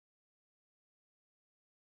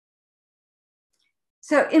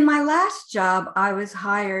So, in my last job, I was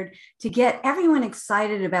hired to get everyone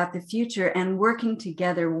excited about the future and working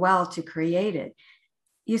together well to create it.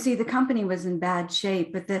 You see, the company was in bad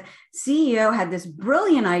shape, but the CEO had this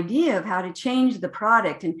brilliant idea of how to change the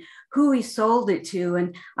product and who he sold it to.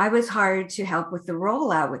 And I was hired to help with the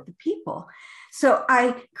rollout with the people. So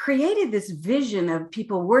I created this vision of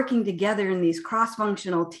people working together in these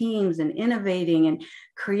cross-functional teams and innovating and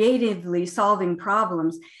creatively solving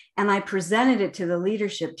problems. And I presented it to the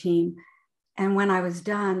leadership team. And when I was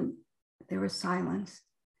done, there was silence.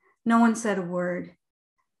 No one said a word.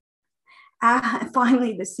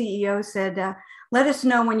 Finally, the CEO said, let us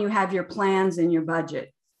know when you have your plans and your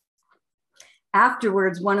budget.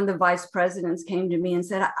 Afterwards, one of the vice presidents came to me and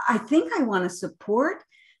said, I think I want to support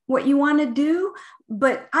what you want to do,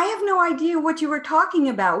 but I have no idea what you were talking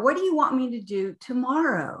about. What do you want me to do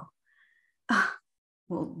tomorrow?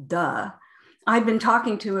 Well, duh. I've been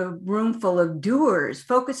talking to a room full of doers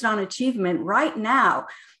focused on achievement right now.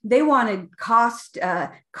 They wanted costs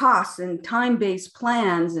and time-based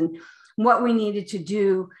plans and what we needed to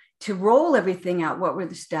do to roll everything out. What were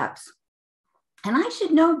the steps? And I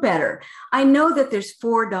should know better. I know that there's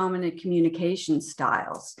 4 dominant communication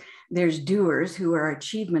styles. There's doers who are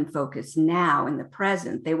achievement focused now in the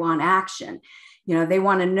present. They want action. They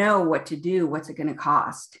want to know what to do, what's it going to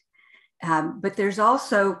cost. But there's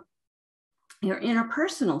also your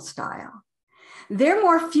interpersonal style. They're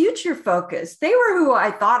more future focused. They were who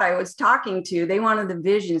I thought I was talking to. They wanted the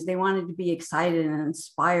visions. They wanted to be excited and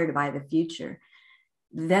inspired by the future.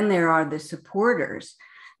 Then there are the supporters.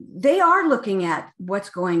 They are looking at what's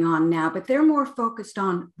going on now, but they're more focused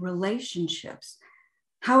on relationships.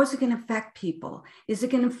 How is it going to affect people? Is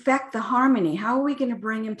it going to affect the harmony? How are we going to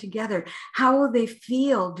bring them together? How will they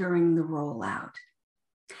feel during the rollout?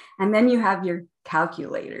 And then you have your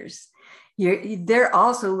calculators. They're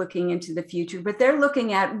also looking into the future, but they're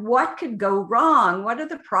looking at what could go wrong. What are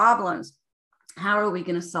the problems? How are we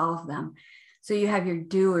going to solve them? So you have your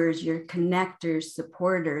doers, your connectors,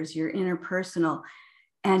 supporters, your interpersonal,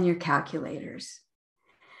 and your calculators.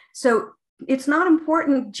 So it's not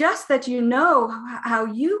important just that you know how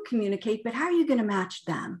you communicate, but how are you going to match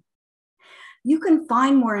them? You can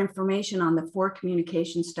find more information on the 4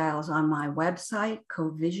 communication styles on my website,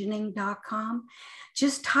 covisioning.com.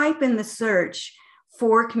 Just type in the search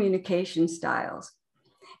 4 communication styles.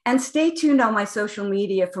 And stay tuned on my social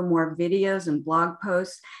media for more videos and blog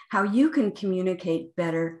posts, how you can communicate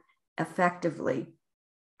better effectively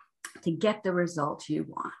to get the results you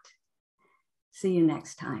want. See you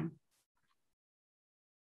next time.